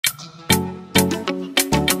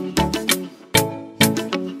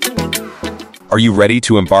Are you ready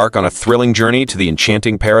to embark on a thrilling journey to the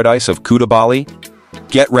enchanting paradise of Kuta Bali?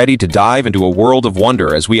 Get ready to dive into a world of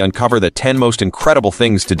wonder as we uncover the 10 most incredible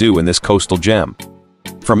things to do in this coastal gem.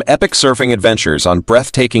 From epic surfing adventures on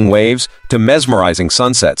breathtaking waves to mesmerizing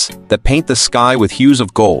sunsets that paint the sky with hues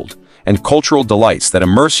of gold, and cultural delights that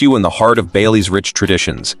immerse you in the heart of Bali's rich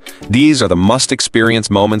traditions, these are the must-experience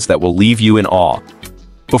moments that will leave you in awe.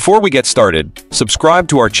 Before we get started, subscribe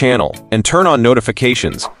to our channel and turn on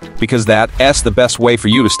notifications, because that's the best way for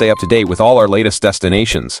you to stay up to date with all our latest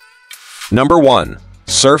destinations. Number 1.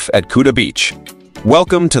 Surf at Kuta Beach.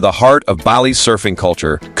 Welcome to the heart of Bali's surfing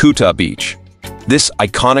culture, Kuta Beach. This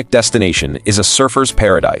iconic destination is a surfer's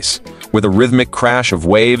paradise, where the rhythmic crash of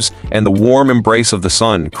waves and the warm embrace of the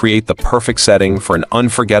sun create the perfect setting for an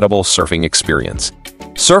unforgettable surfing experience.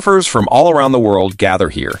 Surfers from all around the world gather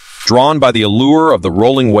here, drawn by the allure of the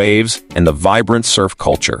rolling waves and the vibrant surf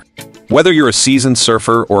culture. Whether you're a seasoned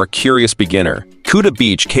surfer or a curious beginner, Kuta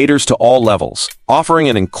Beach caters to all levels, offering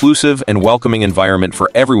an inclusive and welcoming environment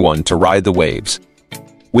for everyone to ride the waves.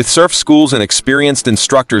 With surf schools and experienced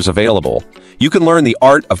instructors available, you can learn the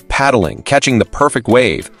art of paddling, catching the perfect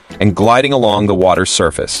wave, and gliding along the water's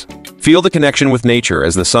surface. Feel the connection with nature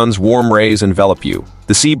as the sun's warm rays envelop you,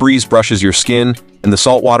 the sea breeze brushes your skin, and the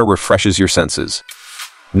salt water refreshes your senses.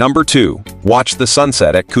 Number 2. Watch the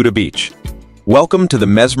sunset at Kuta Beach. Welcome to the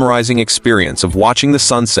mesmerizing experience of watching the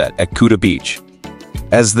sunset at Kuta Beach.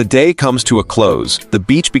 As the day comes to a close, the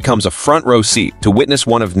beach becomes a front-row seat to witness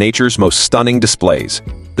one of nature's most stunning displays.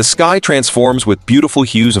 The sky transforms with beautiful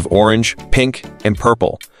hues of orange, pink, and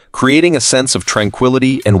purple, creating a sense of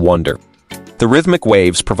tranquility and wonder. The rhythmic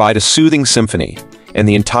waves provide a soothing symphony, and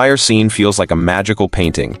the entire scene feels like a magical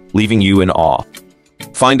painting, leaving you in awe.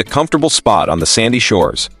 Find a comfortable spot on the sandy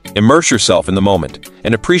shores, immerse yourself in the moment,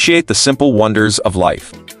 and appreciate the simple wonders of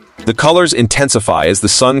life. The colors intensify as the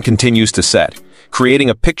sun continues to set, creating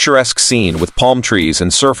a picturesque scene with palm trees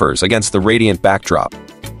and surfers against the radiant backdrop.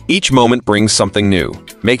 Each moment brings something new,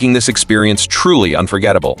 making this experience truly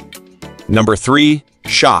unforgettable. Number 3.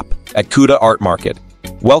 Shop at Kuta Art Market.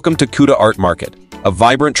 Welcome to Kuta Art Market, a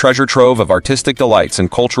vibrant treasure trove of artistic delights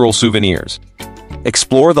and cultural souvenirs.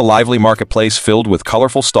 Explore the lively marketplace filled with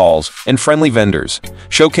colorful stalls and friendly vendors,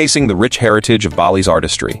 showcasing the rich heritage of Bali's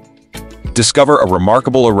artistry. Discover a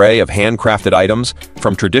remarkable array of handcrafted items,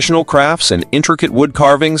 from traditional crafts and intricate wood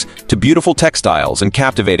carvings to beautiful textiles and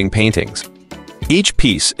captivating paintings. Each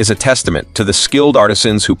piece is a testament to the skilled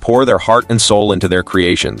artisans who pour their heart and soul into their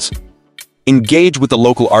creations. Engage with the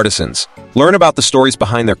local artisans, learn about the stories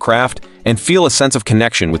behind their craft, and feel a sense of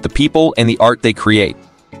connection with the people and the art they create.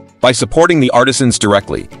 By supporting the artisans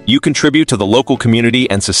directly, you contribute to the local community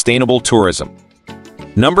and sustainable tourism.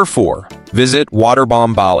 Number 4. Visit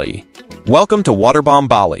Waterbomb Bali. Welcome to Waterbomb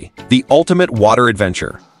Bali, the ultimate water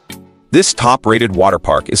adventure. This top-rated water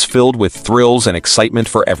park is filled with thrills and excitement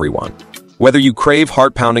for everyone. Whether you crave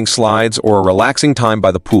heart-pounding slides or a relaxing time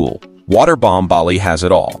by the pool, Waterbomb Bali has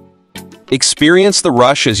it all. Experience the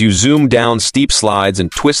rush as you zoom down steep slides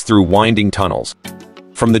and twist through winding tunnels.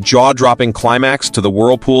 From the jaw-dropping climax to the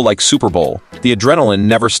whirlpool-like Super Bowl, the adrenaline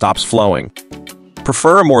never stops flowing.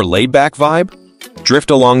 Prefer a more laid-back vibe?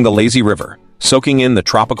 Drift along the lazy river, soaking in the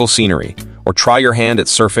tropical scenery, or try your hand at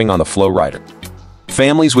surfing on the Flow Rider.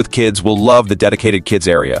 Families with kids will love the dedicated kids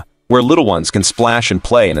area, where little ones can splash and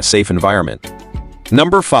play in a safe environment.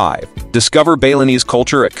 Number 5. Discover Balinese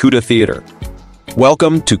culture at Kuta Theatre.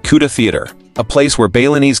 Welcome to Kuta Theatre, a place where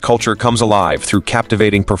Balinese culture comes alive through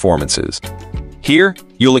captivating performances. Here,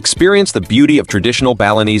 you'll experience the beauty of traditional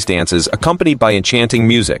Balinese dances accompanied by enchanting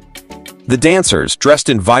music. The dancers, dressed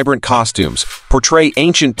in vibrant costumes, portray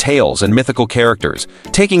ancient tales and mythical characters,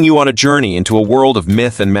 taking you on a journey into a world of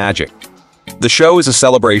myth and magic. The show is a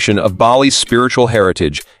celebration of Bali's spiritual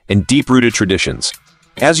heritage and deep-rooted traditions.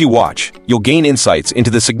 As you watch, you'll gain insights into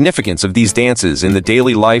the significance of these dances in the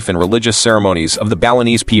daily life and religious ceremonies of the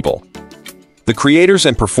Balinese people. The creators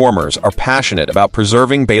and performers are passionate about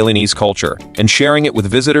preserving Balinese culture and sharing it with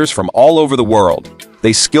visitors from all over the world.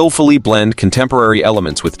 They skillfully blend contemporary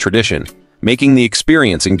elements with tradition, making the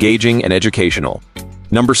experience engaging and educational.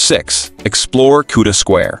 Number 6. Explore Kuta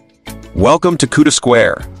Square. Welcome to Kuta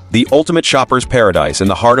Square, the ultimate shopper's paradise in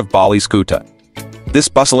the heart of Bali's Kuta. This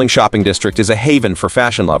bustling shopping district is a haven for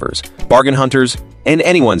fashion lovers, bargain hunters, and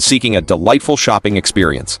anyone seeking a delightful shopping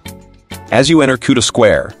experience. As you enter Kuta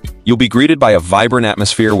Square, you'll be greeted by a vibrant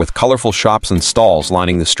atmosphere with colorful shops and stalls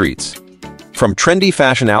lining the streets. From trendy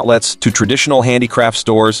fashion outlets to traditional handicraft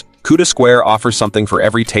stores, Kuta Square offers something for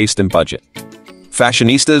every taste and budget.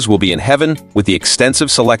 Fashionistas will be in heaven with the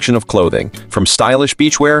extensive selection of clothing, from stylish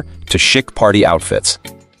beachwear to chic party outfits.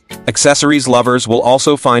 Accessories lovers will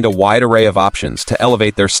also find a wide array of options to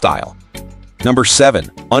elevate their style. Number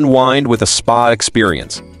 7. Unwind with a spa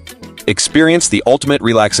experience. Experience the ultimate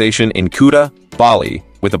relaxation in Kuta, Bali,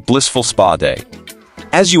 with a blissful spa day.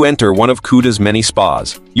 As you enter one of Kuta's many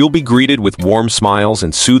spas, you'll be greeted with warm smiles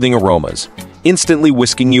and soothing aromas, instantly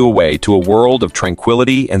whisking you away to a world of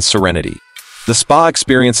tranquility and serenity. The spa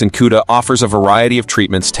experience in Kuta offers a variety of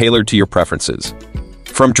treatments tailored to your preferences.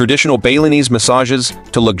 From traditional Balinese massages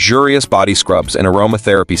to luxurious body scrubs and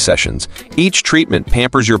aromatherapy sessions, each treatment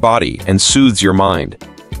pampers your body and soothes your mind.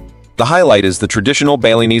 The highlight is the traditional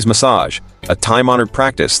Balinese massage, a time-honored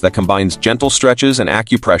practice that combines gentle stretches and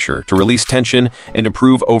acupressure to release tension and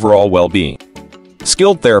improve overall well-being.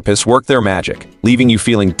 Skilled therapists work their magic, leaving you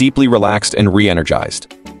feeling deeply relaxed and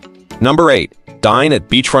re-energized. Number 8. Dine at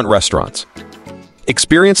beachfront restaurants.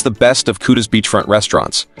 Experience the best of Kuta's beachfront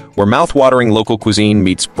restaurants, where mouth-watering local cuisine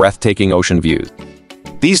meets breathtaking ocean views.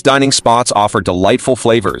 These dining spots offer delightful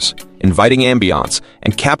flavors, inviting ambiance,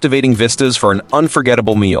 and captivating vistas for an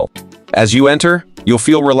unforgettable meal. As you enter, you'll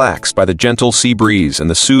feel relaxed by the gentle sea breeze and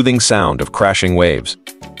the soothing sound of crashing waves.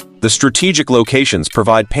 The strategic locations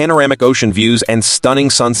provide panoramic ocean views and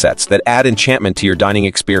stunning sunsets that add enchantment to your dining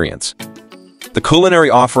experience. The culinary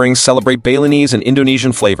offerings celebrate Balinese and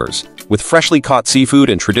Indonesian flavors, with freshly caught seafood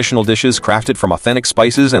and traditional dishes crafted from authentic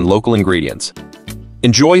spices and local ingredients.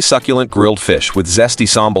 Enjoy succulent grilled fish with zesty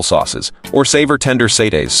sambal sauces, or savor tender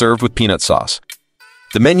satés served with peanut sauce.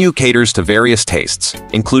 The menu caters to various tastes,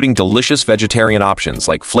 including delicious vegetarian options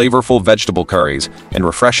like flavorful vegetable curries and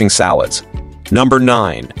refreshing salads. Number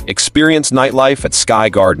 9. Experience nightlife at Sky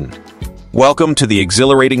Garden. Welcome to the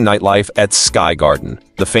exhilarating nightlife at Sky Garden,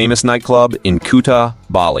 the famous nightclub in Kuta,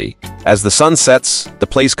 Bali. As the sun sets, the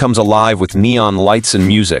place comes alive with neon lights and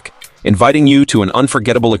music, inviting you to an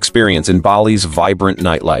unforgettable experience in Bali's vibrant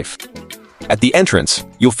nightlife. At the entrance,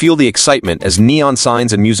 you'll feel the excitement as neon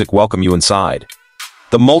signs and music welcome you inside.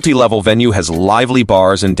 The multi-level venue has lively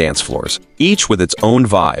bars and dance floors, each with its own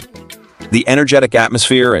vibe. The energetic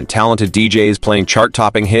atmosphere and talented DJs playing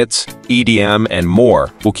chart-topping hits, EDM, and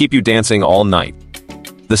more will keep you dancing all night.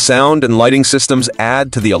 The sound and lighting systems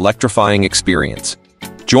add to the electrifying experience.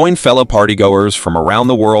 Join fellow partygoers from around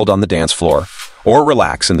the world on the dance floor, or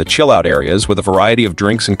relax in the chill-out areas with a variety of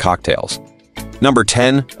drinks and cocktails. Number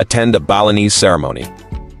 10. Attend a Balinese ceremony.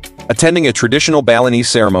 Attending a traditional Balinese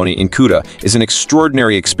ceremony in Kuta is an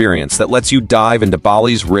extraordinary experience that lets you dive into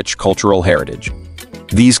Bali's rich cultural heritage.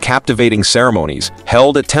 These captivating ceremonies,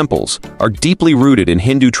 held at temples, are deeply rooted in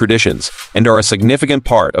Hindu traditions and are a significant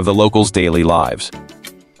part of the locals' daily lives.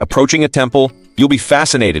 Approaching a temple, you'll be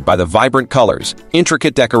fascinated by the vibrant colors,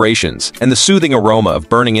 intricate decorations, and the soothing aroma of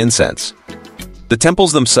burning incense. The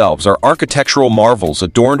temples themselves are architectural marvels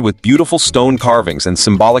adorned with beautiful stone carvings and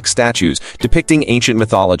symbolic statues depicting ancient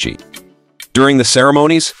mythology. During the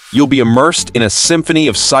ceremonies, you'll be immersed in a symphony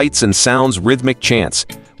of sights and sounds. Rhythmic chants,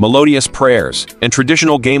 melodious prayers, and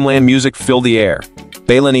traditional gamelan music fill the air.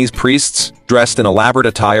 Balinese priests, dressed in elaborate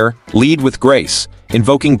attire, lead with grace,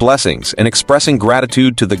 invoking blessings and expressing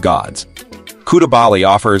gratitude to the gods. Kuta Bali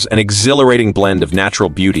offers an exhilarating blend of natural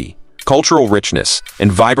beauty, cultural richness,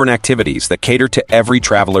 and vibrant activities that cater to every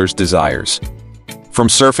traveler's desires. From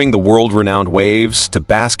surfing the world-renowned waves to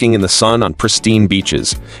basking in the sun on pristine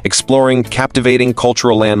beaches, exploring captivating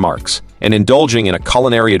cultural landmarks, and indulging in a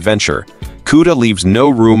culinary adventure, Kuta leaves no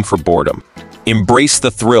room for boredom. Embrace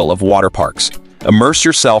the thrill of water parks, immerse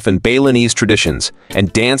yourself in Balinese traditions,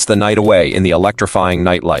 and dance the night away in the electrifying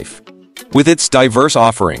nightlife. With its diverse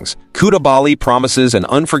offerings, Kuta Bali promises an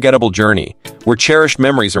unforgettable journey where cherished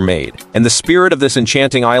memories are made, and the spirit of this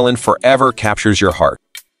enchanting island forever captures your heart.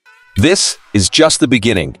 This is just the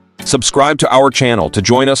beginning. Subscribe to our channel to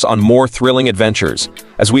join us on more thrilling adventures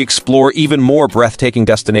as we explore even more breathtaking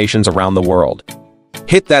destinations around the world.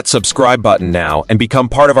 Hit that subscribe button now and become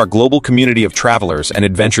part of our global community of travelers and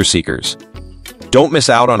adventure seekers. Don't miss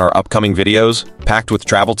out on our upcoming videos, packed with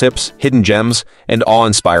travel tips, hidden gems, and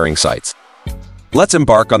awe-inspiring sights. Let's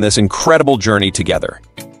embark on this incredible journey together.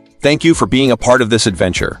 Thank you for being a part of this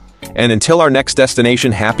adventure, and until our next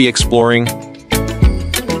destination, happy exploring.